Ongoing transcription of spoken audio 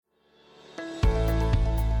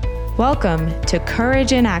Welcome to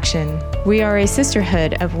Courage in Action. We are a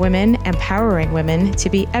sisterhood of women empowering women to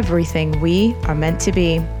be everything we are meant to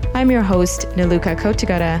be. I'm your host, Niluka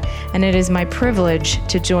Kotagara, and it is my privilege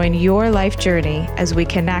to join your life journey as we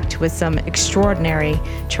connect with some extraordinary,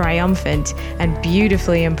 triumphant, and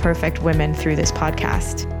beautifully imperfect women through this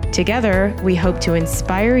podcast. Together, we hope to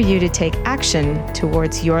inspire you to take action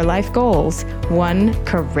towards your life goals, one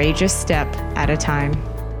courageous step at a time.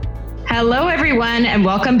 Hello, everyone, and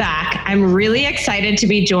welcome back. I'm really excited to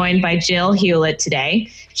be joined by Jill Hewlett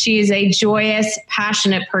today. She is a joyous,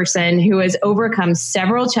 passionate person who has overcome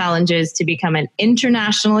several challenges to become an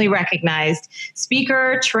internationally recognized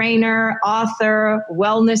speaker, trainer, author,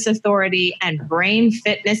 wellness authority, and brain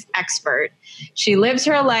fitness expert. She lives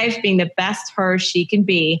her life being the best her she can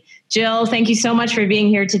be. Jill, thank you so much for being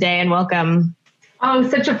here today and welcome. Oh,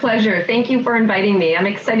 such a pleasure. Thank you for inviting me. I'm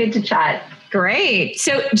excited to chat. Great.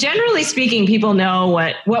 So generally speaking, people know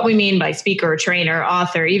what we mean by speaker, trainer,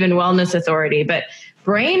 author, even wellness authority, but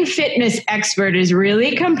brain fitness expert is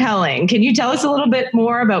really compelling. Can you tell us a little bit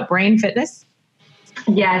more about brain fitness?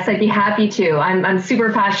 Yes, I'd be happy to. I'm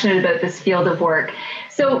super passionate about this field of work.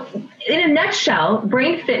 So in a nutshell,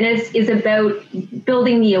 brain fitness is about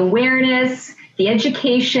building the awareness, the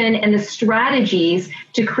education, and the strategies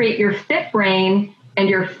to create your fit brain and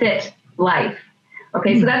your fit life.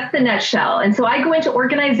 Okay, so that's the nutshell. And so I go into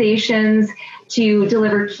organizations to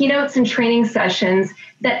deliver keynotes and training sessions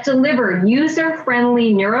that deliver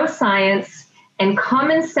user-friendly neuroscience and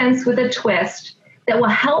common sense with a twist that will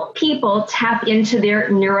help people tap into their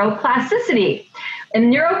neuroplasticity. And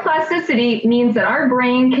neuroplasticity means that our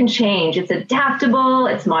brain can change. It's adaptable,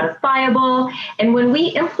 it's modifiable, and when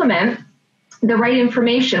we implement the right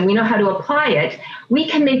information, we know how to apply it, we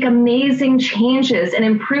can make amazing changes and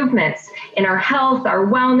improvements in our health, our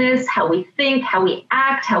wellness, how we think, how we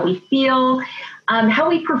act, how we feel, how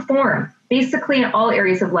we perform, basically in all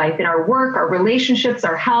areas of life, in our work, our relationships,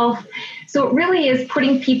 our health. So it really is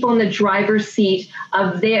putting people in the driver's seat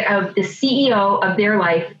of the CEO of their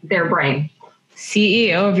life, their brain.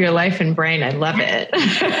 CEO of your life and brain. I love it.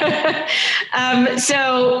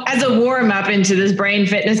 So as a warm up into this brain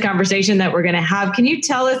fitness conversation that we're going to have, can you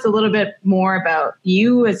tell us a little bit more about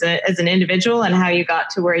you as an individual and how you got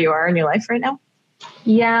to where you are in your life right now?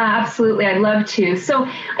 Yeah, absolutely. I'd love to. So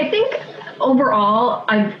I think overall,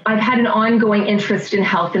 I've had an ongoing interest in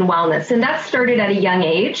health and wellness, and that started at a young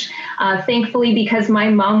age. Thankfully, because my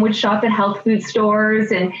mom would shop at health food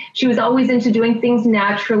stores, and she was always into doing things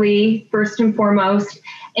naturally, first and foremost.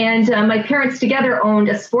 And my parents together owned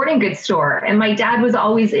a sporting goods store, and my dad was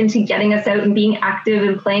always into getting us out and being active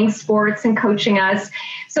and playing sports and coaching us.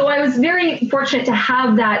 So I was very fortunate to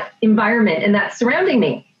have that environment and that surrounding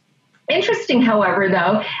me. Interesting, however,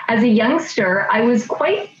 though, as a youngster, I was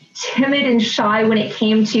quite timid and shy when it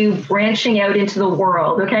came to branching out into the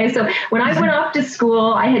world. Okay. So when I went off to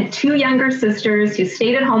school, I had two younger sisters who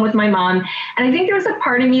stayed at home with my mom. And I think there was a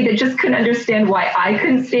part of me that just couldn't understand why I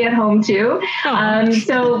couldn't stay at home too.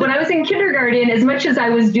 So when I was in kindergarten, as much as I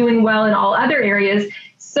was doing well in all other areas,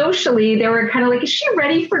 socially, they were kind of like, is she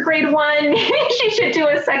ready for grade one? She should do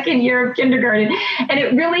a second year of kindergarten. And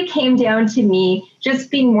it really came down to me just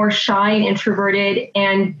being more shy and introverted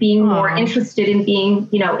and being more interested in being,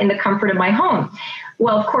 in the comfort of my home.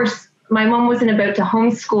 Well, of course, my mom wasn't about to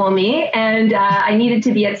homeschool me, and I needed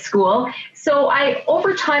to be at school. So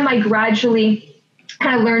over time, I gradually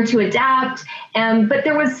kind of learned to adapt. But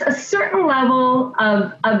there was a certain level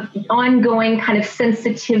of ongoing kind of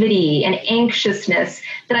sensitivity and anxiousness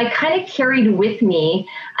that I kind of carried with me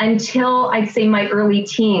until I'd say my early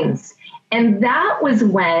teens. And that was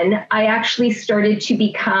when I actually started to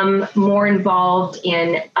become more involved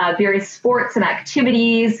in various sports and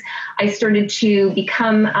activities. I started to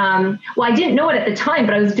become, I didn't know it at the time,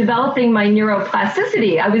 but I was developing my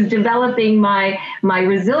neuroplasticity. I was developing my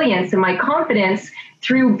resilience and my confidence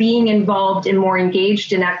through being involved and more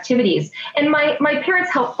engaged in activities. And my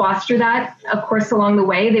parents helped foster that, of course, along the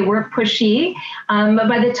way. They weren't pushy. But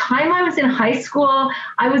by the time I was in high school,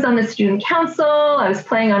 I was on the student council. I was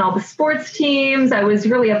playing on all the sports teams. I was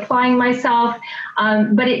really applying myself.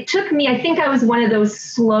 But it took me, I think I was one of those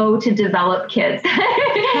slow to develop kids.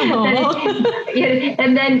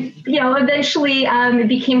 And then, eventually it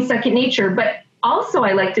became second nature. But also,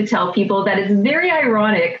 I like to tell people that it's very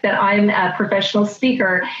ironic that I'm a professional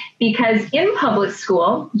speaker, because in public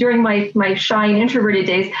school, during my shy and introverted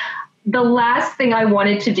days, the last thing I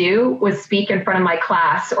wanted to do was speak in front of my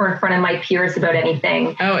class or in front of my peers about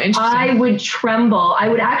anything. Oh, interesting. I would tremble. I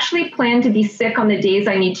would actually plan to be sick on the days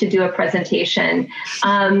I need to do a presentation.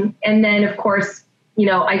 And then, of course,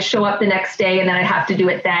 I'd show up the next day and then I'd have to do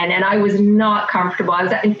it then. And I was not comfortable. I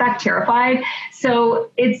was in fact terrified. So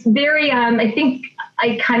it's very, I think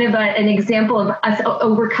an example of us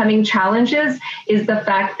overcoming challenges is the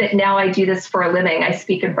fact that now I do this for a living. I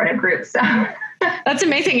speak in front of groups. So. That's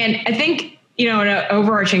amazing. And I think, an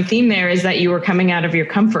overarching theme there is that you were coming out of your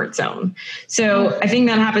comfort zone. So I think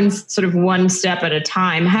that happens sort of one step at a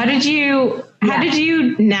time. How did you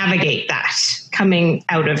navigate that, coming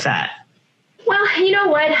out of that? Well, you know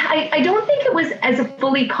what? I don't think it was as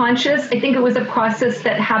fully conscious. I think it was a process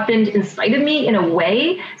that happened in spite of me in a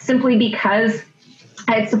way, simply because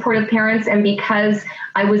I had supportive parents and because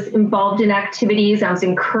I was involved in activities. I was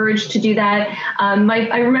encouraged to do that.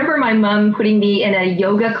 I remember my mom putting me in a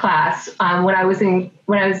yoga class when I was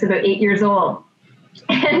about 8 years old,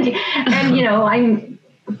 and I'm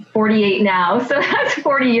 48 now, so that's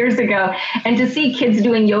 40 years ago. And to see kids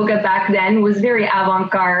doing yoga back then was very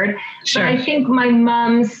avant-garde. Sure. But I think my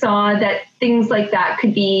mom saw that things like that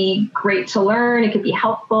could be great to learn. It could be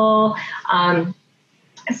helpful.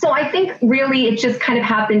 So I think really it just kind of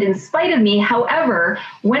happened in spite of me. However,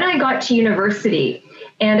 when I got to university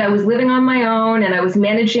and I was living on my own and I was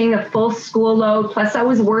managing a full school load, plus I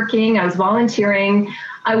was working, I was volunteering,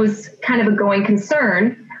 I was kind of a going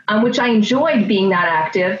concern, which I enjoyed being that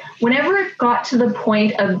active. Whenever it got to the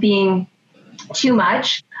point of being too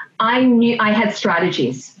much, I knew I had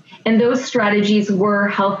strategies. And those strategies were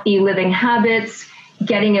healthy living habits,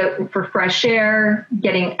 getting out for fresh air,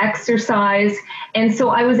 getting exercise. And so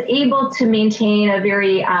I was able to maintain a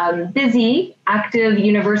very busy, active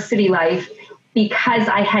university life because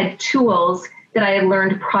I had tools that I had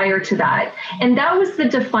learned prior to that. And that was the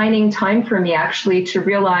defining time for me, actually, to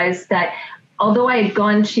realize that although I had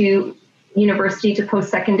gone to university to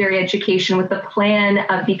post-secondary education with the plan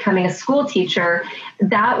of becoming a school teacher,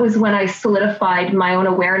 that was when I solidified my own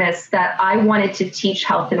awareness that I wanted to teach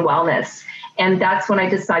health and wellness. And that's when I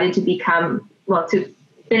decided to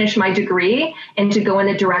finish my degree and to go in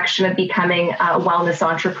the direction of becoming a wellness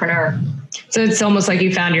entrepreneur. So it's almost like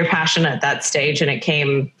you found your passion at that stage and it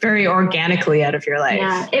came very organically out of your life.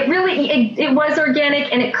 Yeah, it was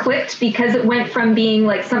organic, and it clicked because it went from being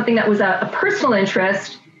like something that was a personal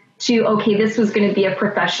interest to, okay, this was going to be a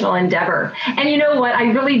professional endeavor. And you know what?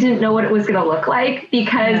 I really didn't know what it was going to look like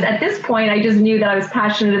because at this point, I just knew that I was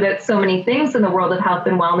passionate about so many things in the world of health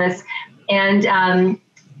and wellness. And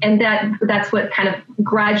that's what kind of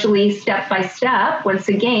gradually, step by step, once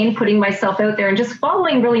again, putting myself out there and just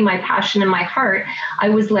following really my passion and my heart, I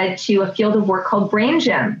was led to a field of work called Brain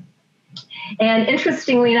Gym. And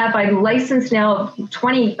interestingly enough, I'm licensed now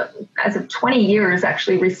as of 20 years,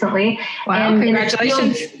 actually, recently. Wow, and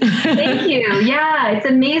congratulations. Thank you. Yeah, it's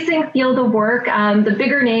an amazing field of work. The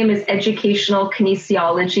bigger name is educational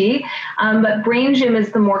kinesiology, but Brain Gym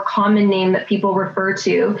is the more common name that people refer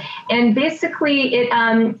to. And basically,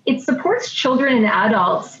 it supports children and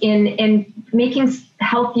adults in making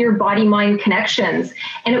healthier body-mind connections.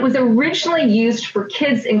 And it was originally used for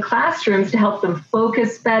kids in classrooms to help them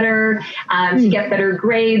focus better, to get better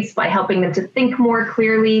grades by helping them to think more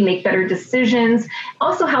clearly, make better decisions.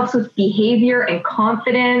 Also helps with behavior and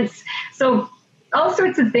confidence. So all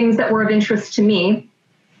sorts of things that were of interest to me.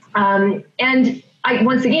 And I,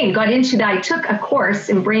 once again, got into that. I took a course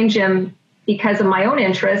in Brain Gym because of my own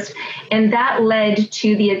interest, and that led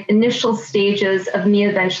to the initial stages of me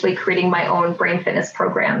eventually creating my own brain fitness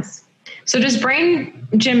programs. So does Brain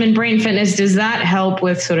Gym and Brain Fitness, does that help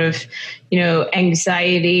with sort of,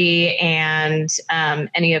 anxiety and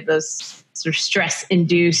any of those sort of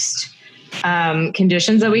stress-induced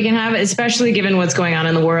conditions that we can have, especially given what's going on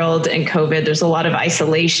in the world and COVID? There's a lot of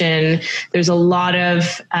isolation. There's a lot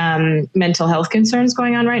of mental health concerns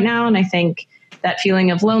going on right now. And I think that feeling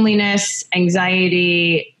of loneliness,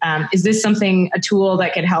 anxiety, is this a tool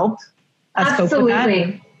that could help us cope with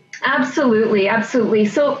that? Absolutely.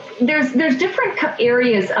 So there's different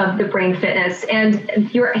areas of the brain fitness,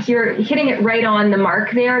 and you're hitting it right on the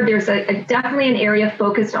mark there. There's definitely an area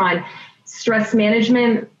focused on stress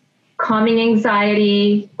management, calming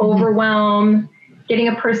anxiety, overwhelm, getting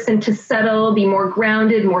a person to settle, be more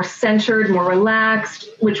grounded, more centered, more relaxed,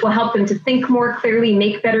 which will help them to think more clearly,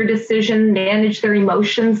 make better decisions, manage their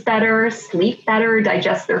emotions better, sleep better,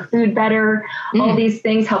 digest their food better. All these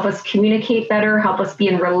things help us communicate better, help us be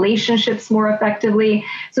in relationships more effectively.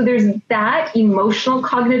 So there's that emotional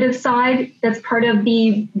cognitive side that's part of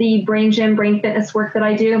the Brain Gym, brain fitness work that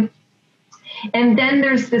I do. And then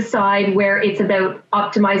there's the side where it's about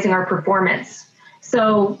optimizing our performance.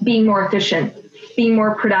 So being more efficient, being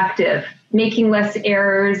more productive, making less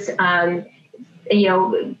errors,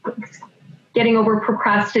 getting over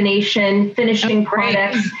procrastination, finishing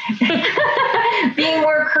products, being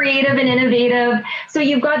more creative and innovative. So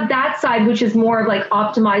you've got that side, which is more of like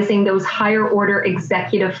optimizing those higher order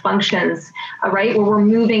executive functions, right? Where we're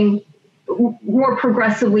moving more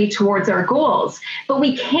progressively towards our goals. But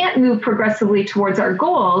we can't move progressively towards our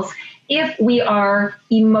goals if we are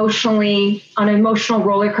emotionally on an emotional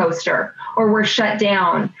roller coaster, or we're shut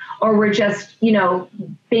down, or we're just,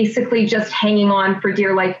 basically just hanging on for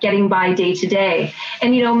dear life, getting by day to day.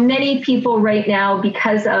 And, many people right now,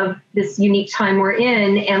 because of this unique time we're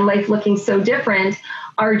in and life looking so different,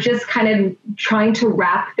 are just kind of trying to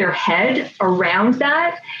wrap their head around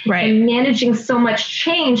that. Right. And managing so much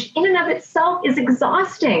change in and of itself is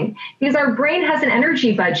exhausting, because our brain has an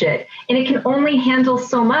energy budget and it can only handle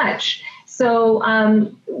so much.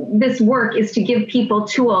 So this work is to give people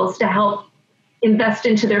tools to help invest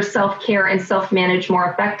into their self-care and self-manage more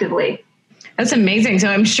effectively. That's amazing. So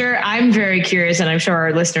I'm sure I'm very curious, and I'm sure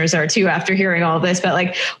our listeners are too after hearing all this, but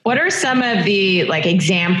like, what are some of the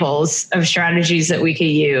examples of strategies that we could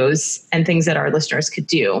use and things that our listeners could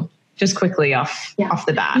do just quickly off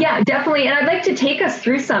the bat? Yeah, definitely. And I'd like to take us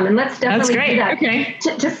through some, and let's definitely do that. Okay.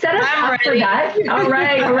 To set us up for that. All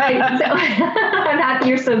right. So, I'm happy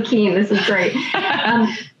you're so keen. This is great.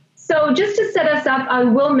 So just to set us up, I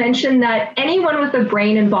will mention that anyone with a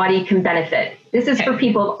brain and body can benefit. This is for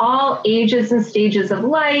people of all ages and stages of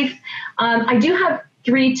life. I do have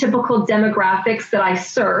 3 typical demographics that I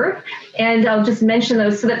serve, and I'll just mention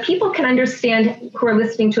those so that people can understand, who are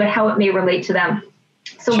listening to it, how it may relate to them.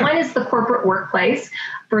 So One is the corporate workplace,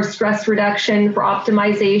 for stress reduction, for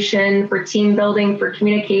optimization, for team building, for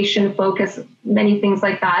communication, focus, many things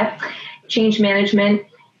like that, change management.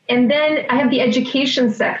 And then I have the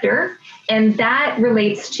education sector, and that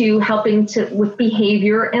relates to helping with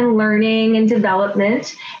behavior and learning and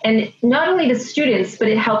development. And not only the students, but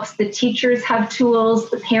it helps the teachers have tools,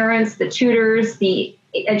 the parents, the tutors, the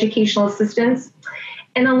educational assistants.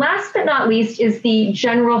 And then last but not least is the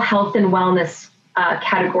general health and wellness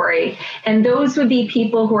category. And those would be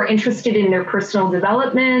people who are interested in their personal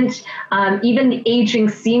development, even aging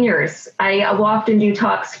seniors. I will often do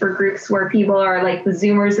talks for groups where people are like the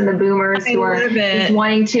Zoomers and the Boomers who are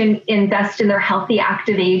wanting to invest in their healthy,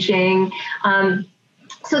 active aging.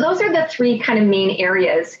 So those are the 3 kind of main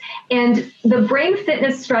areas. And the brain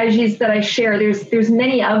fitness strategies that I share, there's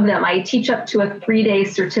many of them. I teach up to a 3-day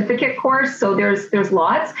certificate course, so there's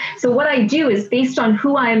lots. So what I do is, based on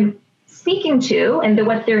who I'm speaking to and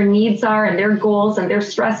what their needs are and their goals and their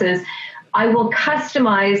stresses, I will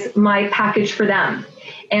customize my package for them.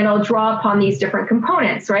 And I'll draw upon these different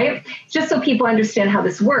components, right? Just so people understand how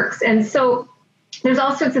this works. And so there's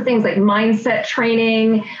all sorts of things like mindset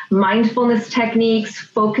training, mindfulness techniques,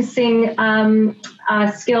 focusing,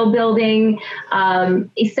 skill building,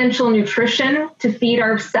 essential nutrition to feed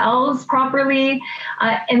our cells properly.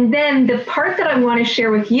 And then the part that I want to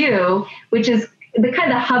share with you, which is the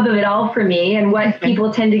kind of hub of it all for me, and what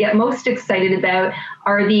people tend to get most excited about,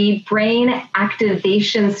 are the brain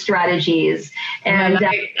activation strategies. And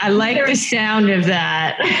I like the sound of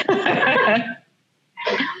that.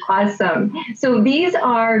 Awesome. So these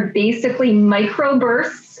are basically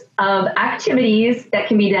microbursts of activities that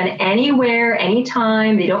can be done anywhere,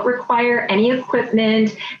 anytime. They don't require any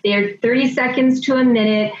equipment. They're 30 seconds to a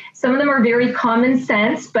minute. Some of them are very common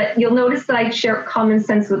sense, but you'll notice that I share common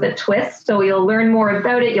sense with a twist. So you'll learn more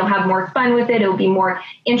about it. You'll have more fun with it. It'll be more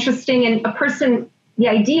interesting. And the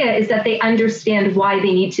idea is that they understand why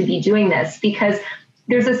they need to be doing this, because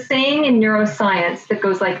there's a saying in neuroscience that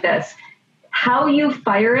goes like this: how you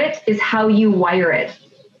fire it is how you wire it.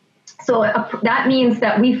 So that means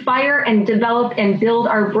that we fire and develop and build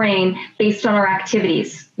our brain based on our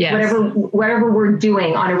activities, whatever we're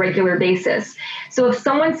doing on a regular basis. So if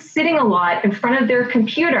someone's sitting a lot in front of their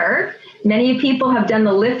computer, many people have done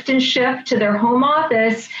the lift and shift to their home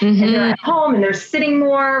office, and they're at home and they're sitting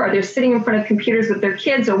more, or they're sitting in front of computers with their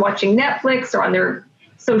kids, or watching Netflix, or on their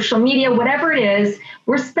social media, whatever it is,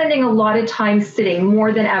 we're spending a lot of time sitting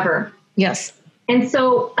more than ever. Yes. And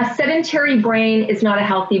so a sedentary brain is not a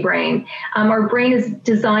healthy brain. Our brain is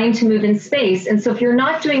designed to move in space. And so if you're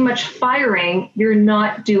not doing much firing, you're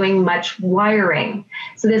not doing much wiring.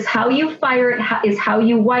 So this how you fire it is how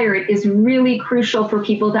you wire it is really crucial for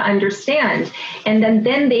people to understand. And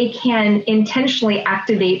then they can intentionally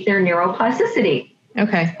activate their neuroplasticity.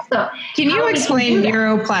 Okay. So can you explain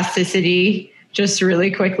neuroplasticity just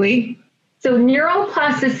really quickly? So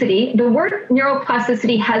neuroplasticity, the word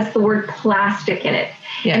neuroplasticity has the word plastic in it.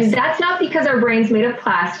 Yes. And that's not because our brain's made of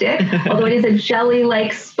plastic, although it is a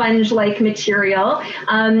jelly-like, sponge-like material.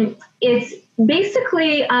 It's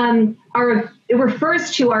basically, it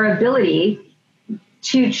refers to our ability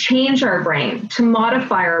to change our brain, to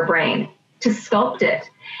modify our brain, to sculpt it.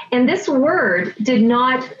 And this word did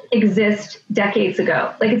not exist decades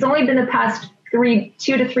ago. Like, it's only been the past 2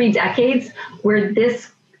 to 3 decades where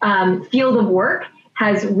this field of work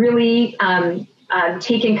has really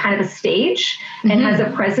taken kind of a stage and has a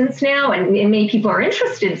presence now, and many people are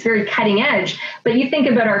interested. It's very cutting edge. But you think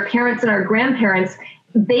about our parents and our grandparents,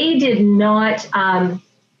 they did not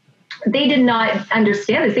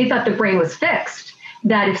understand this. They thought the brain was fixed,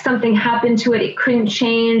 that if something happened to it, it couldn't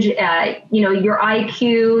change. Your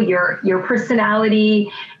IQ, your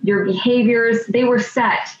personality, your behaviors, they were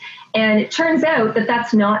set. And it turns out that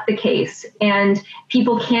that's not the case. And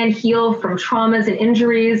people can heal from traumas and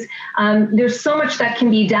injuries. There's so much that can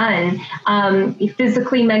be done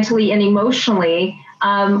physically, mentally, and emotionally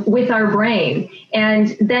with our brain.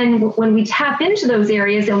 And then when we tap into those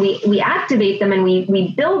areas and we activate them and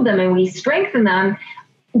we build them and we strengthen them,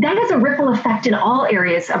 that has a ripple effect in all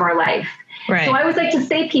areas of our life. Right. So I always like to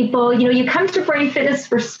say, people, you come to Brain Fitness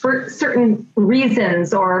for certain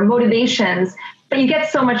reasons or motivations, but you get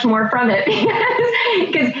so much more from it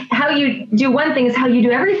because how you do one thing is how you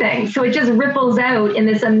do everything. So it just ripples out in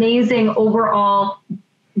this amazing overall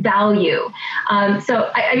value.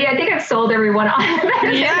 So I think I've sold everyone on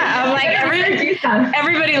that. Yeah, I'm like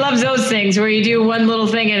everybody loves those things where you do one little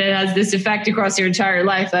thing and it has this effect across your entire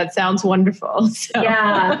life. That sounds wonderful. So.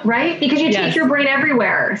 Yeah, right? Because you take your brain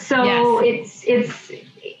everywhere. So it's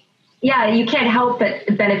you can't help but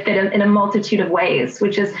benefit in a multitude of ways,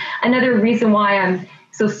 which is another reason why I'm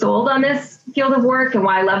so sold on this field of work and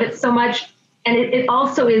why I love it so much. And it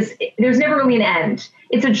also is, there's never really an end.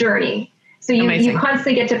 It's a journey. So you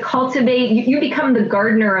constantly get to cultivate, you become the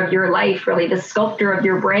gardener of your life, really, the sculptor of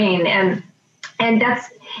your brain. And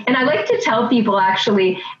I like to tell people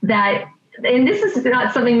actually that, and this is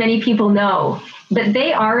not something many people know, but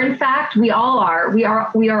they are, in fact, we all are. We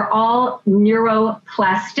are all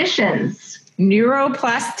neuroplasticians.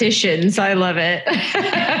 Neuroplasticians. I love it.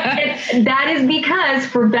 That is because,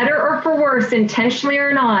 for better or for worse, intentionally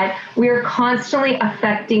or not, we are constantly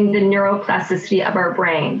affecting the neuroplasticity of our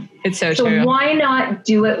brain. It's so true. So why not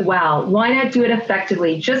do it well? Why not do it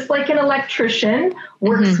effectively? Just like an electrician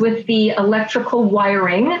works with the electrical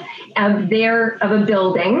wiring of a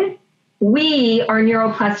building, we are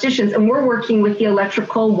neuroplasticians, and we're working with the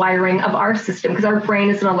electrical wiring of our system because our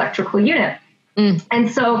brain is an electrical unit. And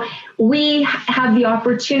so we have the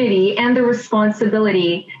opportunity and the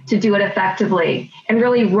responsibility to do it effectively and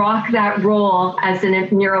really rock that role as a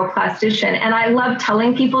neuroplastician. And I love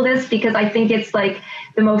telling people this because I think it's like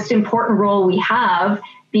the most important role we have,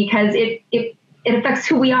 because it affects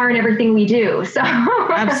who we are and everything we do. So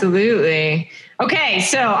absolutely. Okay,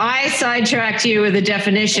 so I sidetracked you with a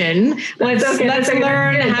definition. Let's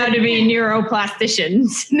learn how to be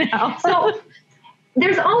neuroplasticians now. So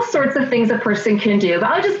there's all sorts of things a person can do, but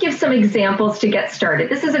I'll just give some examples to get started.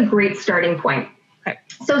 This is a great starting point. Okay.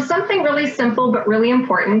 So something really simple but really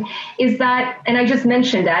important is that, and I just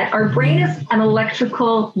mentioned that, our brain is an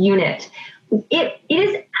electrical unit. It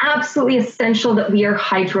is absolutely essential that we are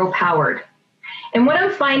hydropowered. And what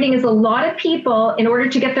I'm finding is a lot of people, in order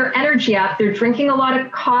to get their energy up, they're drinking a lot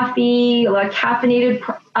of coffee, a lot of caffeinated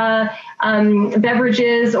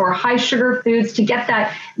beverages or high sugar foods to get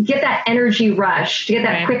that energy rush, to get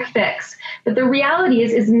that quick fix. But the reality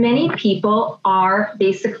is many people are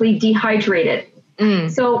basically dehydrated.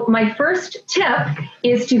 So my first tip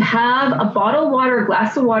is to have a bottle of water, a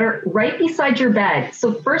glass of water right beside your bed.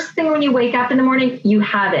 So first thing when you wake up in the morning, you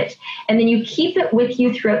have it. And then you keep it with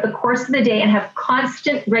you throughout the course of the day and have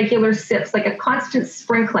constant regular sips, like a constant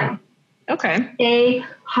sprinkling. Okay. Stay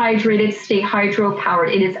hydrated, stay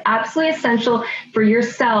hydropowered. It is absolutely essential for your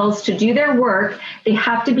cells to do their work. They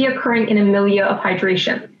have to be occurring in a milieu of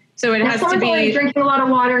hydration. So it has to be drinking a lot of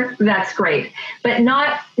water. That's great. But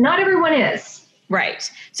not everyone is.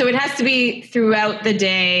 Right. So it has to be throughout the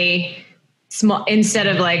day, small, instead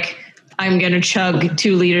of like, I'm going to chug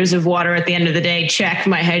 2 liters of water at the end of the day, check,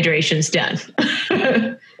 my hydration's done.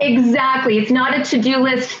 Exactly. It's not a to-do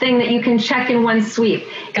list thing that you can check in one sweep.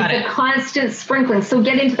 It's a constant sprinkling. So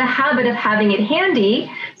get into the habit of having it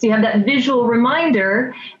handy so you have that visual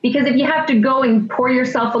reminder, because if you have to go and pour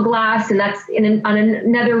yourself a glass and that's on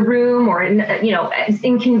another room, or it's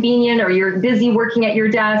inconvenient, or you're busy working at your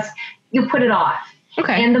desk, you put it off.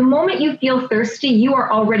 Okay. And the moment you feel thirsty, you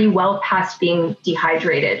are already well past being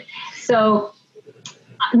dehydrated. So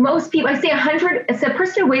most people, I say it's a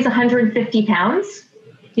person who weighs 150 pounds.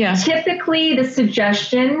 Yeah. Typically the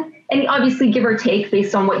suggestion, and obviously give or take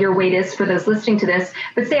based on what your weight is for those listening to this,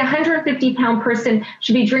 but say a 150-pound person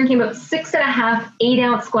should be drinking about 6.5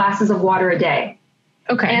 8-ounce glasses of water a day.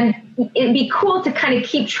 Okay. And it'd be cool to kind of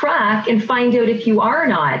keep track and find out if you are or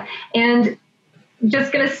not. And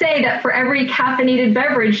just going to say that for every caffeinated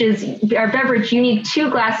beverage, you need 2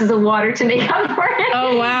 glasses of water to make up for it.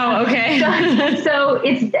 Oh, wow. Okay.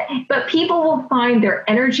 But people will find their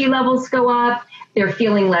energy levels go up. They're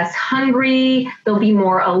feeling less hungry. They'll be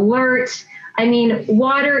more alert. I mean,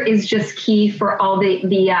 water is just key for all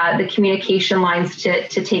the communication lines to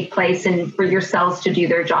take place and for your cells to do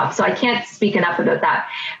their job. So I can't speak enough about that.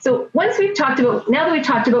 So now that we've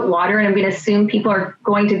talked about water, and I'm going to assume people are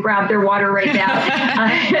going to grab their water right now.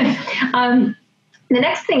 The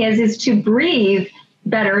next thing is to breathe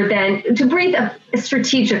better to breathe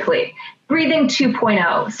strategically. Breathing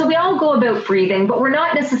 2.0. So we all go about breathing, but we're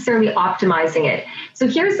not necessarily optimizing it. So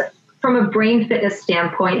here's, from a brain fitness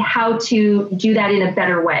standpoint, how to do that in a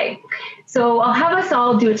better way. So I'll have us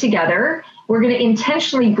all do it together. We're going to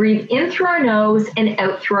intentionally breathe in through our nose and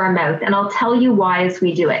out through our mouth. And I'll tell you why as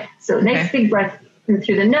we do it. So nice big breath in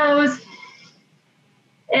through the nose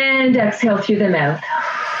and exhale through the mouth.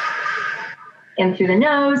 In through the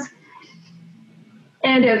nose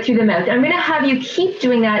and out through the mouth. I'm going to have you keep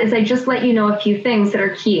doing that as I just let you know a few things that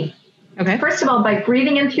are key. Okay. First of all, by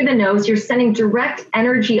breathing in through the nose, you're sending direct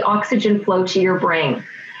energy oxygen flow to your brain.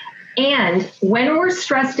 And when we're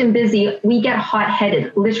stressed and busy, we get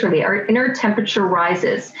hot-headed, literally. Our inner temperature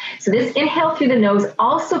rises. So this inhale through the nose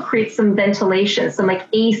also creates some ventilation, some like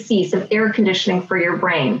AC, some air conditioning for your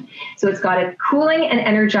brain. So it's got a cooling and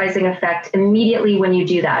energizing effect immediately when you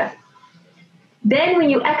do that. Then when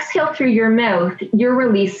you exhale through your mouth, you're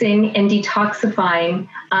releasing and detoxifying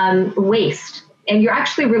waste. And you're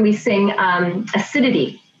actually releasing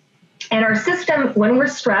acidity. And our system, when we're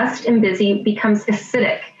stressed and busy, becomes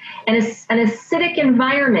acidic. And an acidic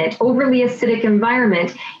environment, overly acidic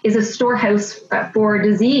environment, is a storehouse for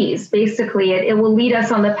disease. Basically, it will lead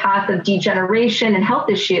us on the path of degeneration and health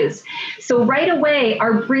issues. So right away,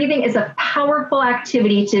 our breathing is a powerful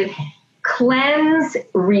activity to cleanse,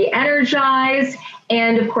 re-energize,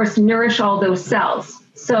 and of course, nourish all those cells.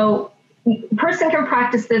 So a person can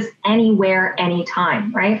practice this anywhere,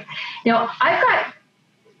 anytime, right? Now, I've got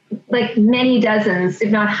like many dozens,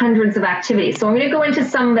 if not hundreds of activities. So I'm going to go into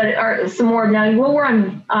some that are some more now. Well, we're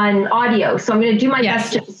on audio, so I'm going to do my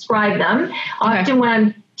best to describe them. Often when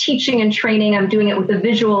I'm teaching and training, I'm doing it with a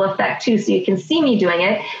visual effect too, so you can see me doing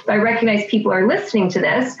it. But I recognize people are listening to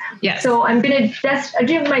this. Yes. So I'm going to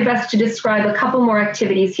do my best to describe a couple more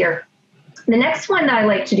activities here. The next one that I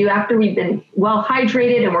like to do after we've been well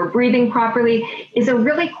hydrated and we're breathing properly is a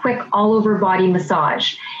really quick all over body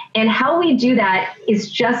massage. And how we do that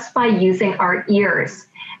is just by using our ears.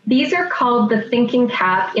 These are called the thinking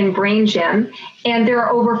cap in Brain Gym, and there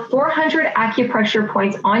are over 400 acupressure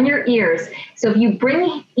points on your ears. So if you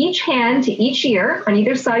bring each hand to each ear on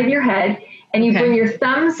either side of your head, and you bring your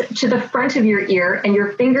thumbs to the front of your ear and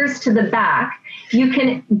your fingers to the back, you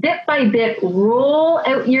can bit by bit roll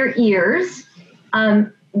out your ears,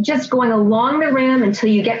 just going along the rim until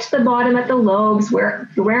you get to the bottom at the lobes where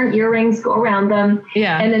you're wearing earrings, go around them,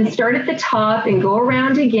 and then start at the top and go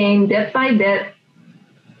around again bit by bit.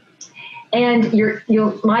 And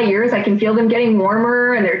my ears, I can feel them getting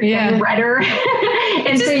warmer and they're getting redder.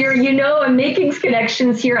 And so I'm making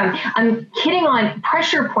connections here. I'm hitting on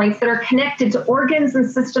pressure points that are connected to organs and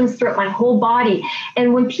systems throughout my whole body.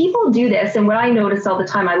 And when people do this, and what I notice all the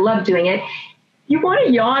time, I love doing it, you want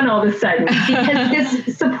to yawn all of a sudden because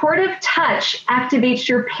this supportive touch activates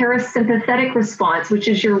your parasympathetic response, which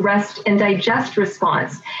is your rest and digest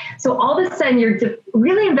response. So all of a sudden you're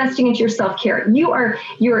really investing into your self-care.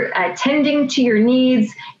 You're attending to your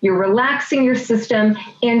needs, you're relaxing your system,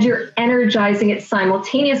 and you're energizing it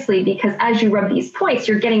simultaneously, because as you rub these points,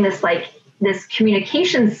 you're getting this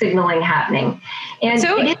communication signaling happening. And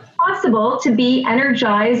so it is possible to be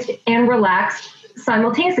energized and relaxed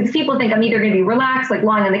simultaneously, because people think I'm either going to be relaxed, like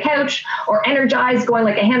lying on the couch, or energized, going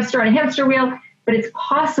like a hamster on a hamster wheel. But it's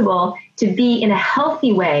possible to be in a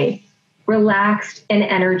healthy way, relaxed and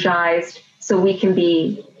energized, so we can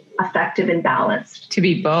be effective and balanced. To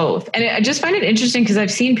be both. And I just find it interesting because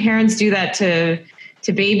I've seen parents do that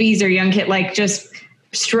to babies or young kids, like just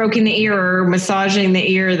stroking the ear or massaging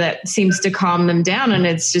the ear that seems to calm them down. And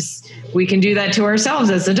it's just, we can do that to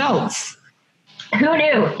ourselves as adults. Who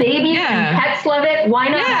knew? Babies and pets love it. Why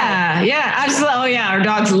not? Yeah, absolutely. Oh, yeah. Our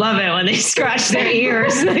dogs love it when they scratch their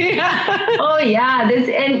ears. Oh, yeah.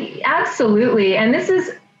 Absolutely. And this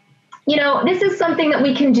is, This is something that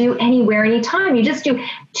we can do anywhere, anytime. You just do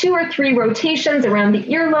 2 or 3 rotations around the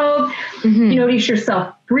earlobe. You notice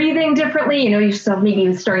yourself breathing differently. You notice yourself maybe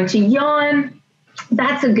even starting to yawn.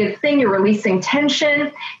 That's a good thing. You're releasing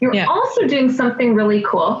tension. You're also doing something really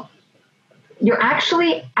cool. You're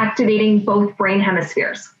actually activating both brain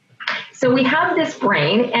hemispheres. So we have this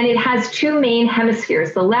brain, and it has 2 main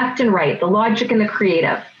hemispheres, the left and right, the logic and the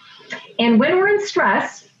creative. And when we're in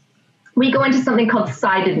stress, we go into something called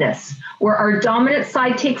sidedness, where our dominant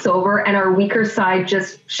side takes over and our weaker side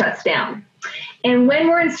just shuts down. And when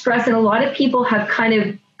we're in stress, and a lot of people have kind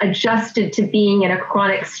of adjusted to being in a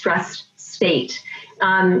chronic stress state,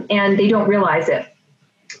 and they don't realize it.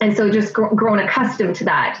 And so just grown accustomed to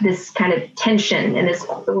that, this kind of tension and this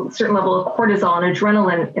certain level of cortisol and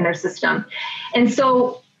adrenaline in their system. And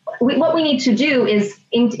so what we need to do is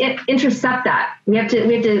intercept that. We have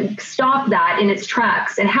to stop that in its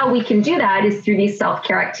tracks. And how we can do that is through these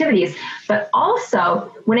self-care activities. But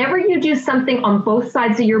also, whenever you do something on both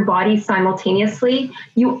sides of your body simultaneously,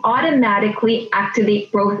 you automatically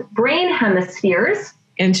activate both brain hemispheres.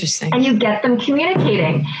 Interesting. And you get them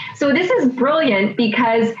communicating. So this is brilliant,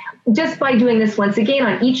 because just by doing this once again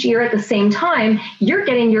on each ear at the same time, you're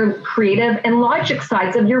getting your creative and logic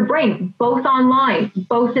sides of your brain, both online,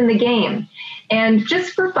 both in the game. And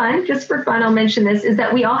just for fun, I'll mention this, is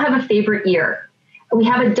that we all have a favorite ear. We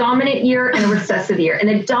have a dominant ear and a recessive ear. And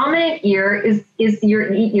a dominant ear is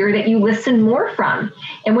your ear that you listen more from.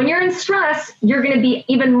 And when you're in stress, you're going to be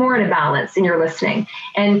even more in a balance in your listening.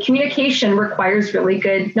 And communication requires really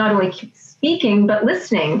good, not only speaking, but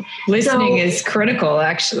listening. Listening is critical,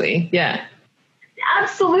 actually. Yeah.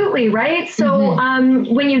 Absolutely, right? So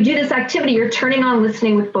when you do this activity, you're turning on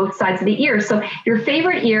listening with both sides of the ear. So your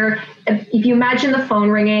favorite ear, if you imagine the phone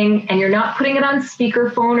ringing and you're not putting it on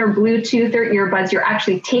speakerphone or Bluetooth or earbuds, you're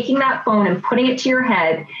actually taking that phone and putting it to your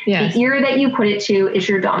head. Yes. The ear that you put it to is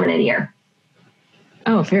your dominant ear.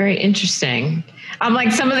 Oh, very interesting. I'm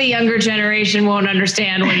like, some of the younger generation won't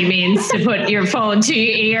understand what he means to put your phone to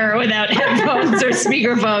your ear without headphones or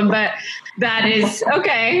speakerphone, but that is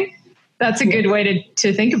okay. That's a good way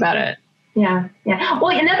to think about it. Yeah. Well,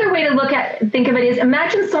 another way to think of it is,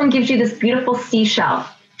 imagine someone gives you this beautiful seashell.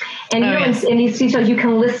 And in these seashells, you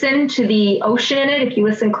can listen to the ocean in it if you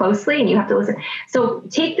listen closely, and you have to listen. So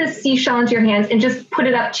take this seashell into your hands and just put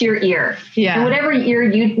it up to your ear. Yeah. And whatever ear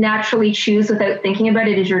you naturally choose without thinking about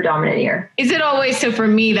it is your dominant ear. Is it always, so for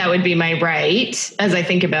me, that would be my right as I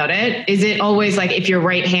think about it. Is it always like, if you're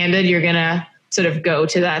right-handed, you're going to sort of go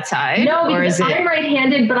to that side? No, because I'm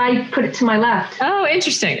right-handed, but I put it to my left. Oh,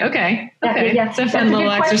 interesting. Okay. Yeah. It's a fun little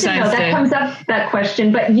exercise. That comes up, that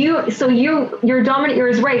question. But your dominant ear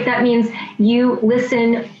is right. That means you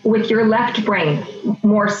listen with your left brain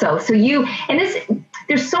more so. So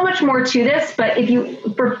there's so much more to this, but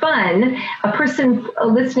for fun, a person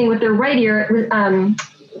listening with their right ear,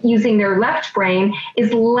 using their left brain,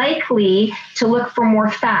 is likely to look for more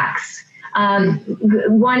facts.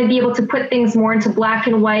 Want to be able to put things more into black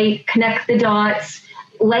and white, connect the dots,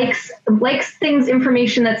 likes things,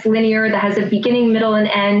 information that's linear, that has a beginning, middle, and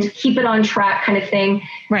end, keep it on track kind of thing.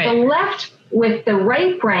 Right. The left with the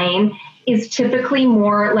right brain is typically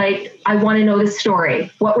more like, I want to know the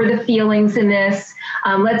story. What were the feelings in this?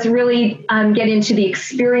 Let's really get into the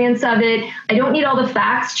experience of it. I don't need all the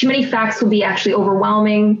facts. Too many facts will be actually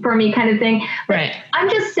overwhelming for me, kind of thing. Right.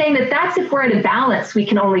 I'm just saying that's if we're at a balance, we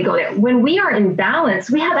can only go there. When we are in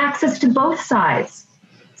balance, we have access to both sides.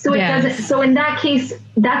 So So in that case,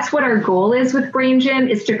 that's what our goal is with Brain Gym,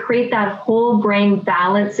 is to create that whole brain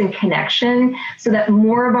balance and connection, so that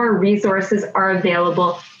more of our resources are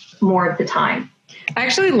available more of the time. I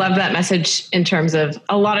actually love that message, in terms of,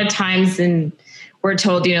 a lot of times we're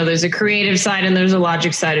told, there's a creative side and there's a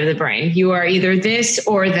logic side of the brain. You are either this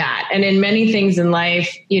or that. And in many things in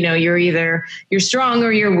life, you're strong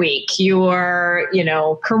or you're weak. You are,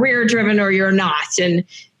 career driven or you're not. And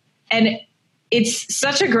it's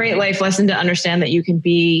such a great life lesson to understand that you can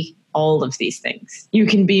be all of these things. You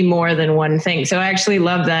can be more than one thing. So I actually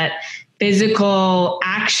love that physical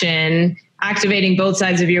action, activating both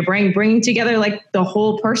sides of your brain, bringing together like the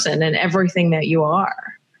whole person and everything that you are.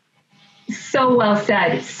 So well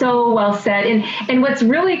said. So well said. And what's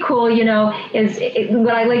really cool,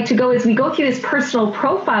 what I like to go is, we go through this personal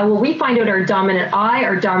profile where we find out our dominant eye,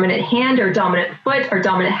 our dominant hand, our dominant foot, our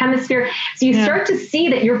dominant hemisphere. So you start to see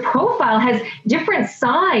that your profile has different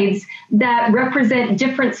sides that represent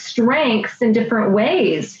different strengths in different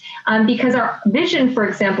ways. Because our vision, for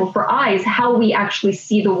example, for eyes, how we actually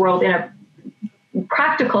see the world in a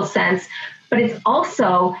practical sense, but it's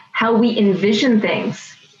also how we envision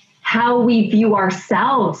things, how we view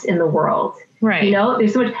ourselves in the world. Right. You know,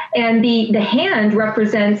 there's so much, and the hand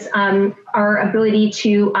represents our ability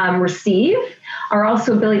to receive, our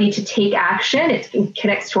also ability to take action. It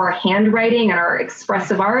connects to our handwriting and our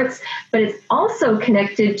expressive arts, but it's also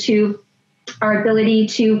connected to our ability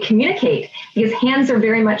to communicate, because hands are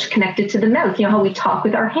very much connected to the mouth. You know how we talk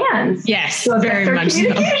with our hands. Yes, so very much so.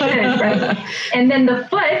 Right? And then the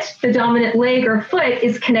foot, the dominant leg or foot,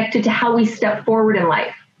 is connected to how we step forward in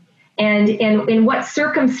life. And in what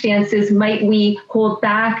circumstances might we hold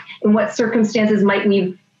back? In what circumstances might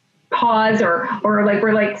we pause, or like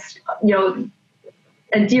we're like, you know,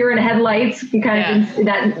 a deer in headlights, kind of in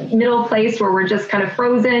that middle place where we're just kind of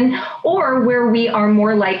frozen, or where we are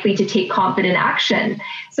more likely to take confident action.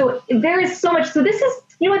 So there is so much. So this is,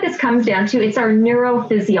 you know what this comes down to? It's our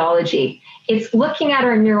neurophysiology. It's looking at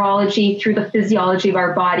our neurology through the physiology of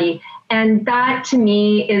our body. And that to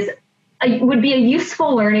me would be a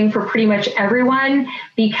useful learning for pretty much everyone,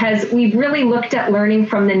 because we've really looked at learning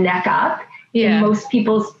from the neck up in most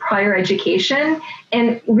people's prior education.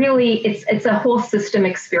 And really it's a whole system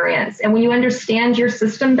experience. And when you understand your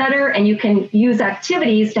system better and you can use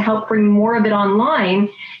activities to help bring more of it online,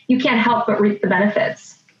 you can't help but reap the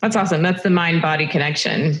benefits. That's awesome. That's the mind-body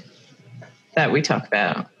connection that we talk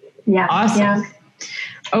about. Yeah. Awesome. Yeah.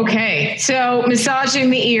 Okay, so massaging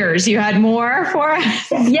the ears. You had more for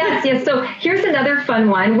us? Yes. So here's another fun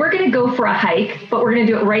one. We're going to go for a hike, but we're going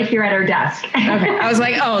to do it right here at our desk. Okay. I was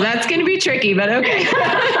like, oh, that's going to be tricky, but okay.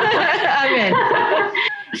 I'm in.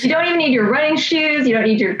 You don't even need your running shoes. You don't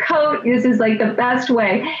need your coat. This is like the best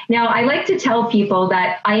way. Now, I like to tell people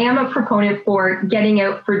that I am a proponent for getting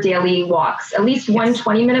out for daily walks, at least one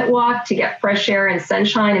 20-minute walk to get fresh air and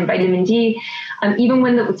sunshine and vitamin D. Even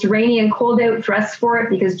when it's rainy and cold out, dress for it,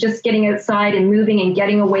 because just getting outside and moving and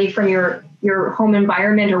getting away from your home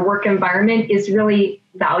environment or work environment is really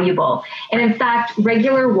valuable. And in fact,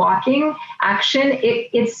 regular walking action,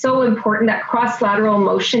 it's so important. That cross-lateral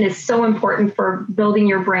motion is so important for building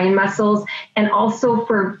your brain muscles and also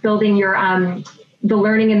for building your the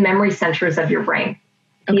learning and memory centers of your brain,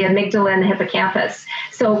 the amygdala and the hippocampus.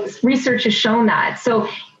 So research has shown that. So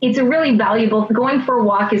it's a really valuable, going for a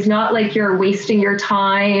walk is not like you're wasting your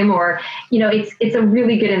time, or, you know, it's a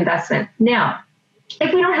really good investment. Now,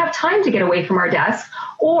 if we don't have time to get away from our desk,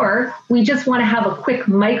 or we just want to have a quick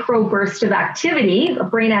micro burst of activity, a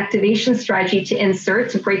brain activation strategy to insert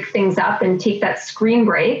to break things up and take that screen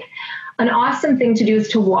break, an awesome thing to do is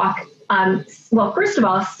to walk, well, first of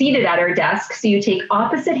all, seated at our desk. So you take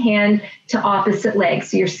opposite hand to opposite leg.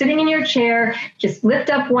 So you're sitting in your chair, just lift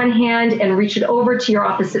up one hand and reach it over to your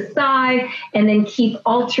opposite thigh, and then keep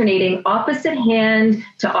alternating opposite hand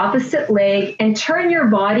to opposite leg, and turn your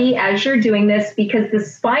body as you're doing this, because the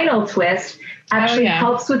spinal twist actually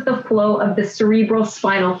helps with the flow of the cerebral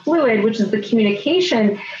spinal fluid, which is the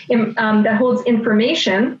communication that holds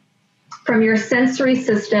information from your sensory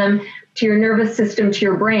system to your nervous system to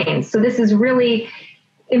your brain. So this is really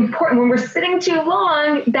important. When we're sitting too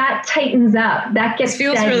long, that tightens up. That gets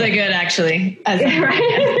feels steady. Really good, actually. Right?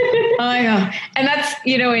 Oh my God. And that's,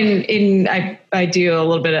 you know, I do a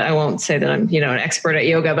little bit I won't say that I'm, you know, an expert at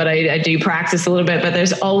yoga, but I do practice a little bit, but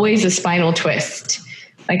there's always a spinal twist.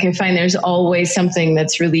 Like I find there's always something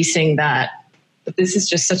that's releasing that. But this is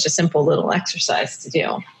just such a simple little exercise to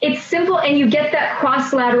do. It's simple, and you get that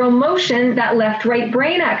cross-lateral motion, that left-right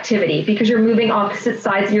brain activity, because you're moving opposite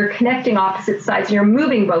sides, and you're connecting opposite sides, and you're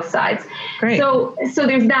moving both sides. Great. So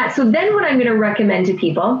there's that. So then what I'm going to recommend to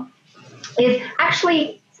people is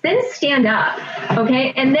actually then stand up,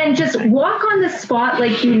 okay? And then just walk on the spot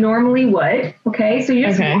like you normally would, okay? So you're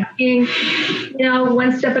just walking, you know,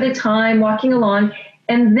 one step at a time, walking along.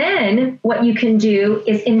 And then what you can do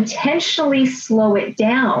is intentionally slow it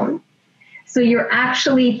down. So you're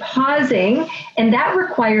actually pausing, and that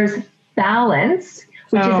requires balance,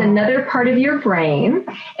 which is another part of your brain.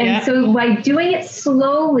 And so by doing it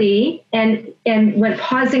slowly and when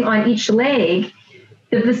pausing on each leg,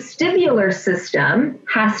 the vestibular system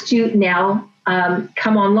has to now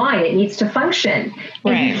come online. It needs to function.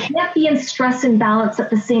 And you can't be in stress and balance at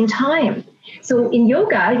the same time. So in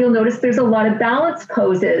yoga, you'll notice there's a lot of balance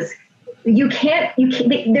poses. Stress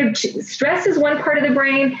is one part of the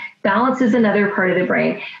brain, balance is another part of the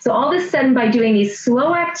brain. So all of a sudden, by doing these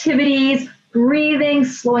slow activities, breathing,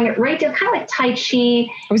 slowing it right down, kind of like Tai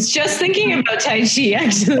Chi. I was just thinking about Tai Chi,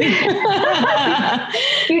 actually.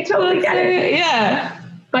 You totally get it. Yeah.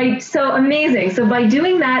 So amazing. So by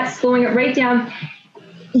doing that, slowing it right down,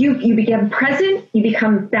 you become present, you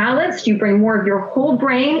become balanced, you bring more of your whole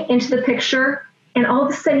brain into the picture, and all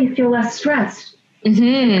of a sudden you feel less stressed.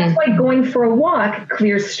 Mm-hmm. That's why going for a walk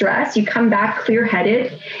clears stress. You come back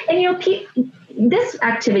clear-headed. And, you know, this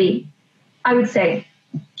activity, I would say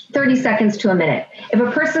 30 seconds to a minute. If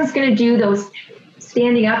a person's going to do those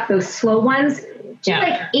standing up, those slow ones, do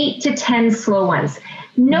like 8 to 10 slow ones.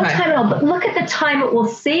 No time at all. But look at the time it will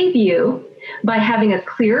save you by having a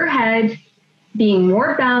clearer head, being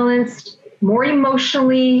more balanced, more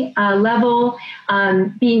emotionally level,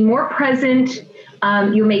 being more present.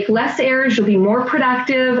 You'll make less errors. You'll be more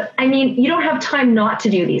productive. I mean, you don't have time not to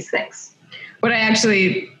do these things.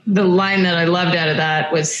 The line that I loved out of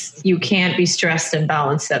that was, you can't be stressed and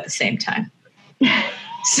balanced at the same time.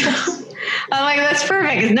 So I'm like, that's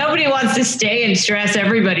perfect, because nobody wants to stay in stress.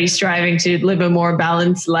 Everybody's striving to live a more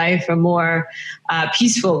balanced life, a more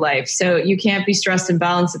peaceful life. So you can't be stressed and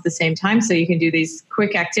balanced at the same time. So you can do these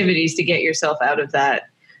quick activities to get yourself out of that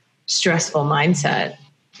stressful mindset.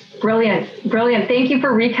 Brilliant. Thank you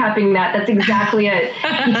for recapping that. That's exactly it.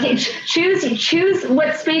 Choose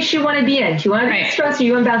what space you want to be in. Do you want to be stressed or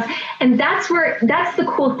you want to balance? And that's the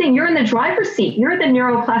cool thing. You're in the driver's seat. You're the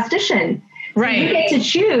neuroplastician. So you get to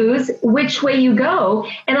choose which way you go.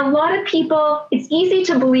 And a lot of people, it's easy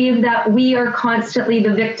to believe that we are constantly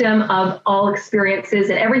the victim of all experiences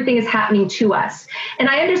and everything is happening to us. And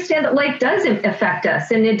I understand that life does affect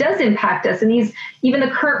us and it does impact us. And even the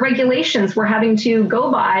current regulations we're having to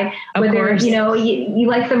go by, whether you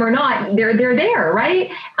like them or not, they're there,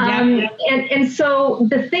 right? And so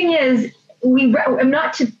the thing is, I'm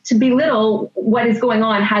not to belittle what is going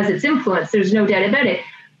on has its influence. There's no doubt about it.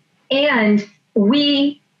 And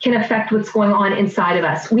we can affect what's going on inside of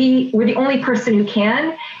us. We're the only person who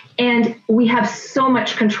can, and we have so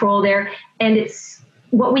much control there. And it's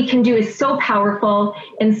what we can do is so powerful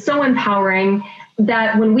and so empowering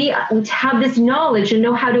that when we have this knowledge and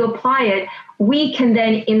know how to apply it, we can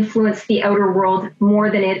then influence the outer world more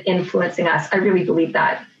than it influencing us. I really believe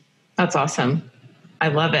that. That's awesome. I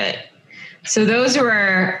love it. So those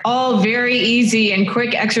are all very easy and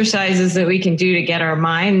quick exercises that we can do to get our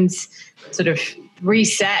minds sort of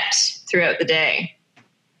reset throughout the day,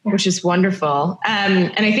 which is wonderful.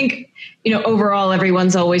 And I think, overall,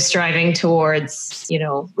 everyone's always striving towards,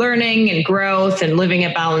 learning and growth and living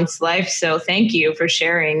a balanced life. So thank you for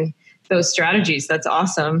sharing those strategies. That's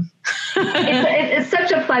awesome. It's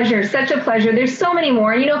such a pleasure. There's so many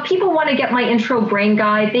more. People want to get my intro brain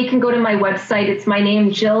guide. They can go to my website. It's my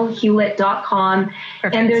name, JillHewlett.com.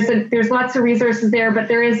 Perfect. And there's lots of resources there, but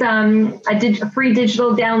there is a free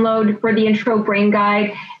digital download for the intro brain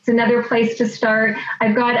guide. It's another place to start.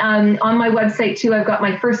 I've got on my website too, I've got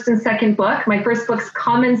my first and second book. My first book's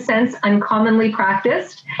Common Sense Uncommonly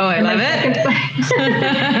Practiced. Oh, I love it.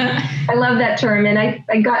 I love that term. And I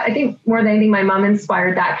think more than anything, my mom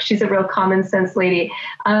inspired that. She's a real common sense lady.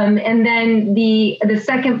 And then the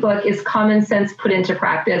second book is Common Sense Put Into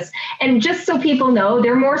Practice. And just so people know,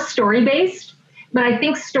 they're more story-based. But I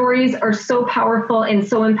think stories are so powerful and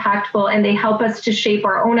so impactful, and they help us to shape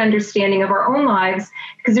our own understanding of our own lives,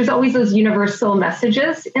 because there's always those universal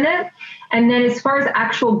messages in it. And then as far as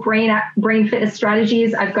actual brain fitness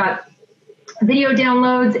strategies, I've got video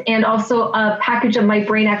downloads and also a package of my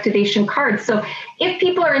brain activation cards. So if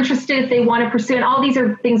people are interested, if they want to pursue it, all these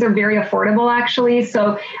things are very affordable, actually.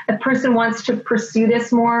 So if a person wants to pursue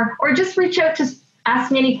this more, or just reach out to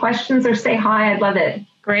ask me any questions or say hi, I'd love it.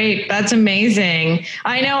 Great. That's amazing.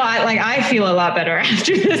 I know I feel a lot better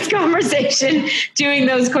after this conversation doing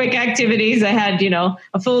those quick activities. I had,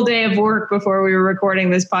 a full day of work before we were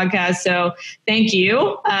recording this podcast. So thank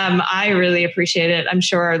you. I really appreciate it. I'm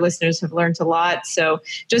sure our listeners have learned a lot. So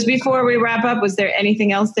just before we wrap up, was there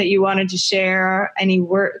anything else that you wanted to share? Any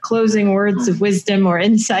closing words of wisdom or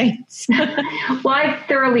insights? Well, I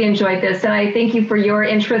thoroughly enjoyed this, and I thank you for your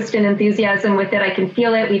interest and enthusiasm with it. I can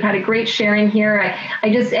feel it. We've had a great sharing here.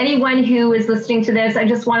 Anyone who is listening to this, I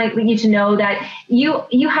just want you to know that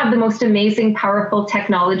you have the most amazing, powerful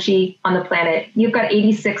technology on the planet. You've got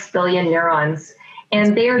 86 billion neurons,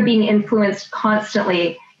 and they are being influenced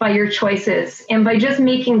constantly by your choices. And by just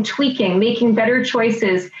making better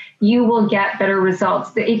choices, you will get better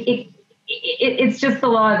results. It's just the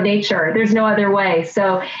law of nature. There's no other way.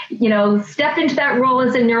 So, step into that role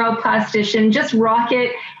as a neuroplastician, just rock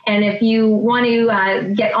it. And if you want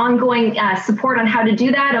to get ongoing support on how to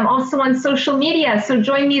do that, I'm also on social media. So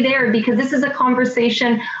join me there, because this is a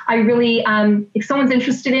conversation I really, if someone's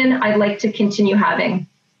interested in, I'd like to continue having.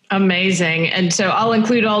 Amazing. And so I'll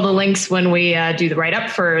include all the links when we do the write-up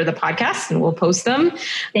for the podcast, and we'll post them.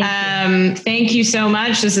 Thank you so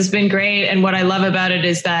much. This has been great. And what I love about it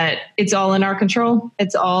is that it's all in our control.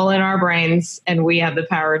 It's all in our brains, and we have the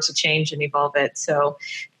power to change and evolve it. So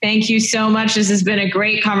thank you so much. This has been a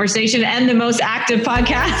great conversation and the most active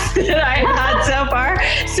podcast that I've had so far.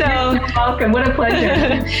 So you're welcome. What a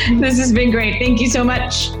pleasure. This has been great. Thank you so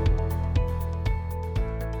much.